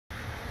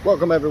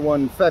Welcome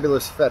everyone,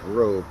 Fabulous Fat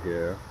Robe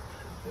here.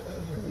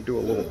 I'm going to do a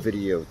little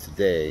video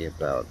today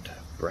about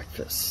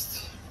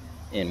breakfast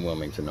in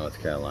Wilmington, North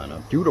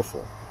Carolina.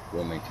 Beautiful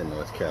Wilmington,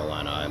 North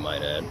Carolina, I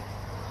might add.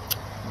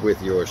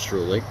 With yours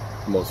truly,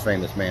 the most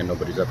famous man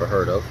nobody's ever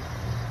heard of.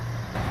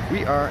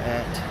 We are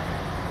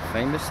at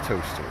Famous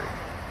Toastery.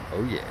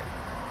 Oh yeah.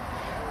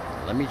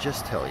 Let me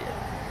just tell you,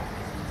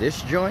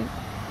 this joint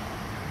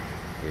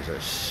is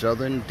a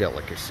southern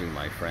delicacy,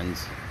 my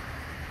friends.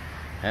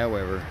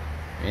 However,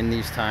 in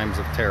these times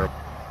of terror,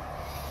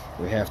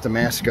 we have to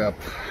mask up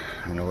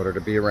in order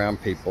to be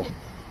around people.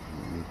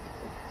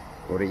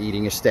 Go to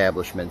eating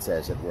establishments,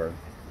 as it were.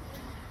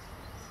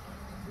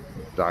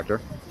 Doctor?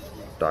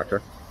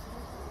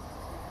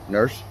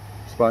 Nurse?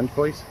 Sponge,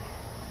 please?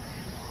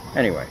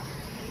 Anyway.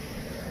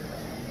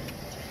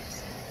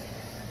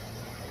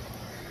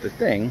 The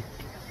thing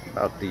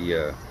about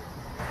the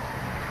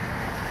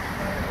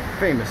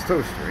Famous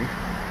Toastery,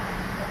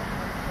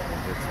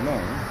 as it's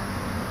known,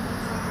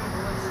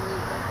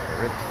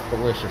 its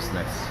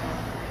deliciousness.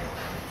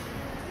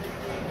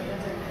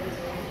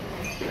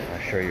 I'll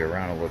show you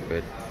around a little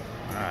bit.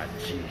 Ah,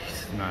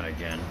 jeez, not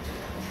again.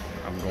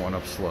 I'm going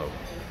up slow.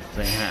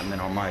 This ain't happening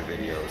on my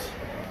videos,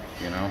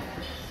 you know?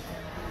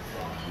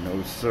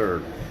 No,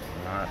 sir.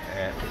 Not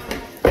at.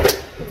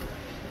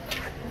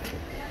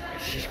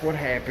 It's just what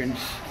happens.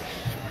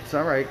 It's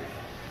alright.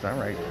 It's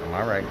alright. I'm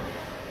alright.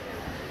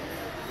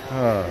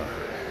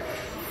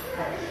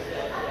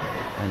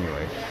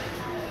 Anyway.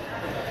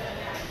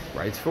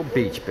 Wrightsville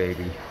Beach,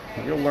 baby.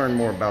 You'll learn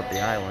more about the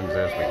islands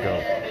as we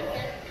go.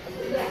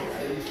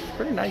 It's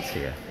pretty nice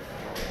here.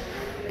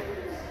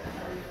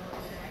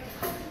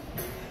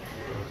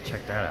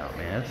 Check that out,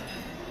 man.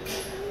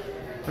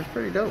 That's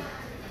pretty dope.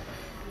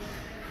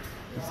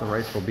 That's the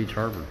Wrightsville Beach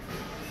Harbor.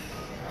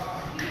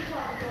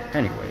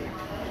 Anyway,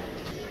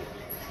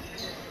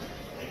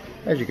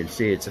 as you can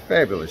see, it's a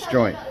fabulous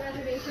joint.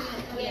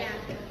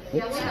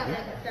 Oops.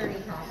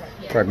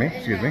 Pardon me,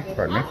 excuse me,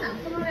 pardon me.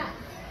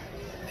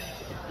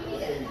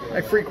 I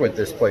frequent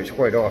this place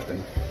quite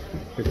often.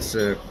 It's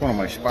one of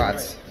my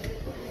spots.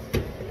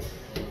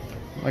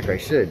 Like I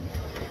said,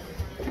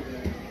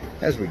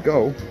 as we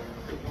go,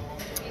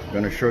 I'm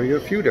going to show you a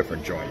few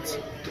different joints.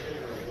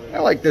 I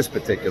like this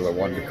particular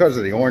one because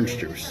of the orange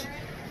juice.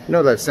 I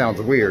know that sounds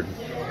weird.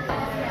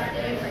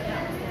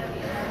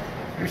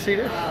 You see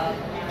this?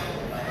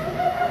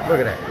 Look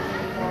at that.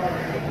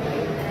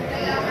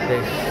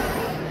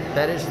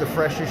 That is the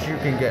freshest you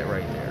can get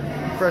right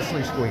there.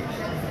 Freshly squeezed.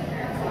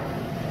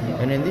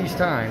 And in these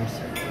times,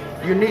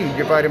 you need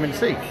your vitamin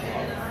C. You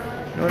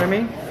know what I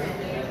mean?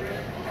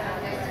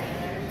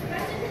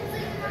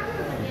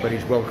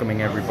 Everybody's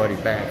welcoming everybody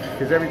back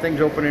because everything's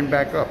opening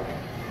back up.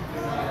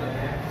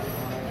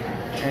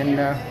 And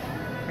I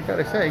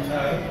gotta say,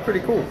 pretty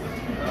cool.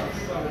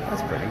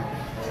 That's pretty.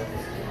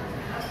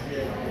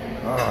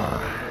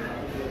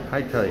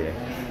 I tell you,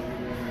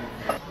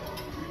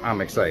 I'm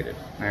excited.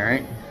 All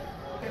right.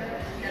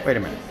 Wait a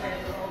minute.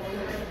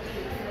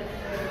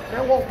 Is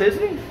that Walt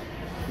Disney?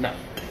 No,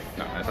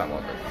 that's not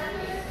Walt Disney.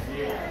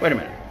 Wait a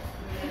minute.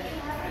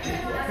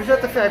 Is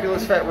that the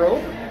Fabulous Fat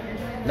Robe?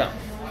 No,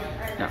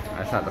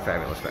 that's not the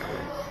Fabulous Fat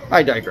Robe.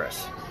 I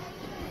digress.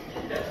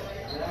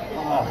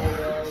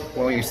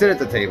 Well, when you sit at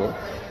the table,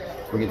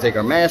 we can take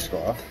our mask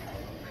off.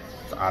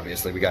 So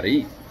obviously, we got to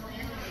eat.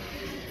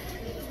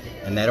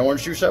 And that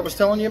orange juice I was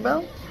telling you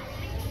about?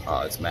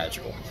 Oh, it's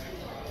magical.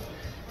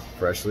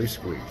 Freshly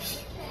squeezed.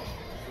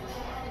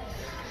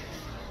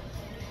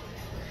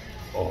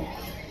 Oh.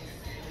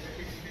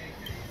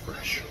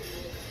 Fresh.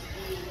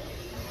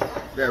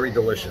 Very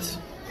delicious.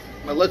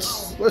 Well,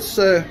 let's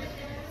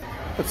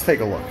take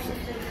a look.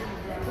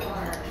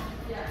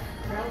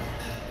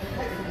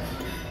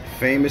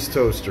 Famous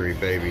Toastery,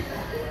 baby.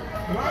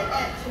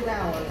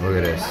 Look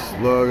at this.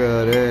 Look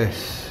at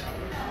this.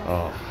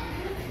 Oh.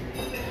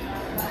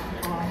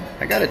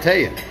 I gotta tell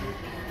you,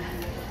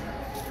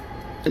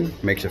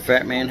 it makes a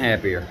fat man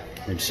happier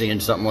than seeing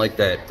something like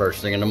that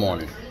first thing in the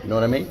morning. You know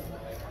what I mean?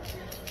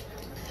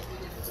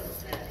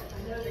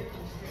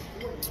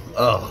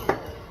 Oh,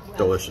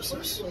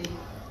 deliciousness.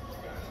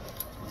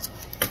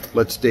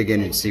 Let's dig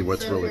in and see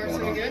what's really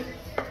going on. Good?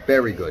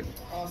 Very good.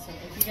 Awesome.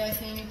 If you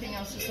guys need anything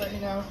else, just let me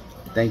know.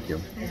 Thank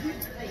you.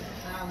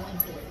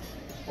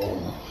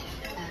 Oh.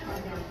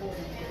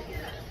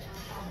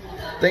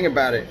 Thing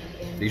about it,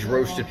 these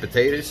roasted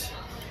potatoes,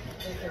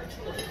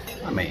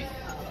 I mean,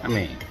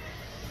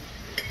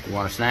 you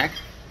want a snack?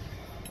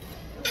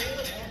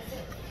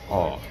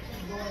 Oh,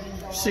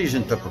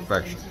 seasoned to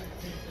perfection.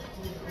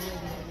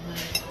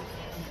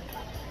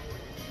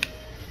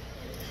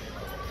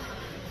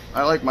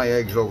 I like my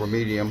eggs over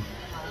medium.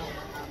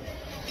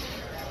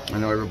 I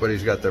know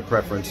everybody's got their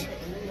preference.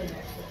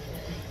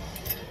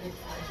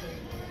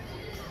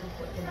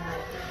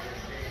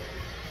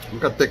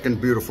 Look how thick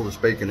and beautiful this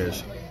bacon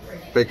is.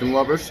 Bacon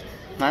lovers,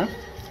 huh?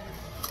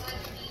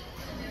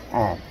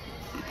 Oh.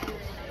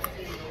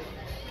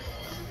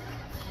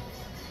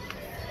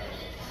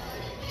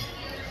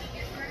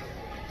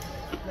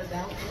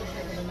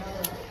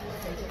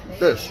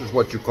 this is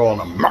what you call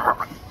an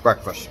American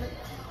breakfast.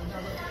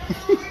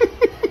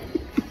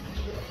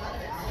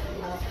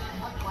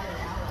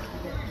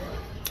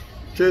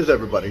 Cheers,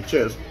 everybody.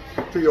 Cheers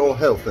to your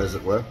health, as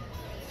it were.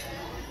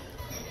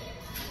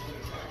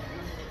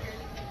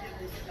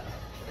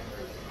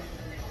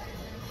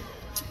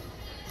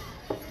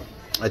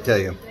 I tell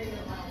you,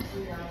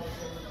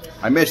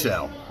 I miss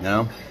Al, you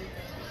know?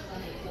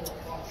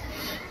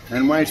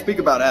 And when I speak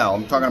about Al,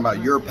 I'm talking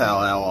about your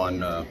pal Al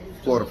on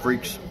Florida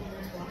Freaks.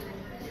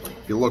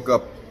 If you look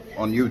up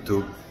on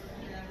YouTube,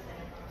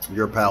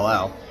 your pal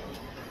Al,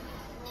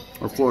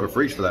 or Florida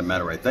Freaks for that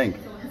matter, I think,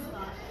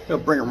 he'll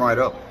bring it right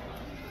up.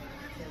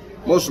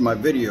 Most of my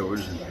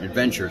videos and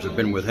adventures have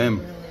been with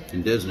him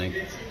in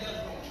Disney.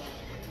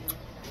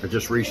 But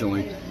just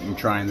recently, I'm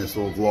trying this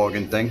little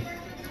vlogging thing.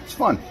 It's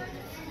fun.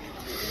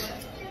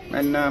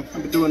 And I've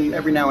been doing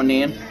every now and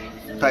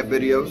then type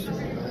videos.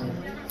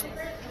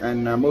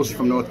 And mostly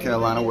from North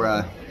Carolina, where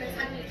I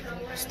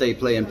stay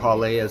playing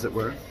parlay, as it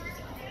were.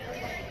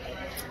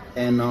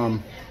 And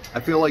I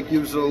feel like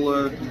you'll,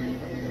 I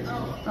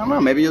don't know,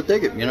 maybe you'll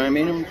dig it. You know what I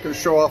mean? I'm going to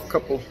show off a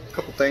couple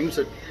things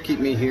that keep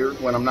me here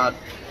when I'm not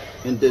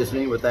in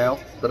Disney with Al.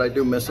 But I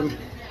do miss him.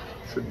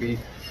 Should be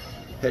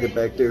headed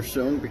back there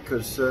soon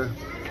because, I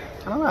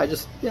don't know, I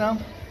just, you know,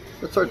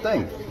 that's our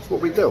thing. That's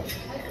what we do.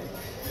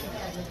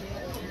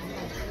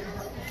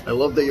 I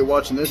love that you're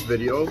watching this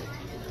video.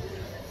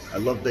 I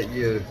love that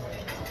you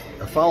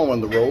are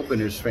following the Rope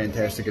and his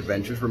fantastic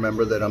adventures.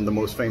 Remember that I'm the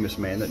most famous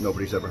man that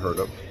nobody's ever heard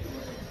of.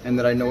 And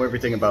that I know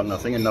everything about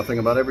nothing and nothing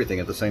about everything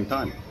at the same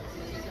time.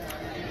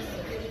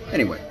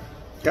 Anyway,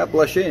 God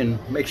bless you, and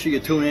make sure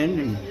you tune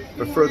in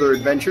for further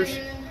adventures.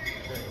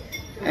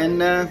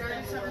 And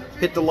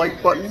hit the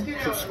like button,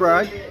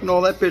 subscribe, and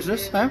all that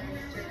business, huh?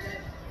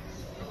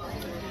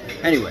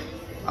 Anyway,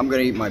 I'm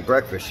going to eat my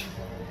breakfast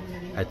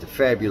at the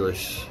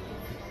fabulous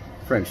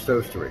French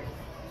Toastery.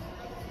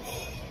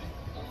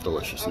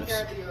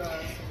 Deliciousness.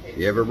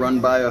 You ever run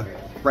by a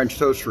French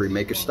Toastery,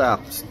 make a stop.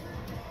 It's the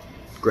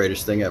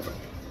greatest thing ever.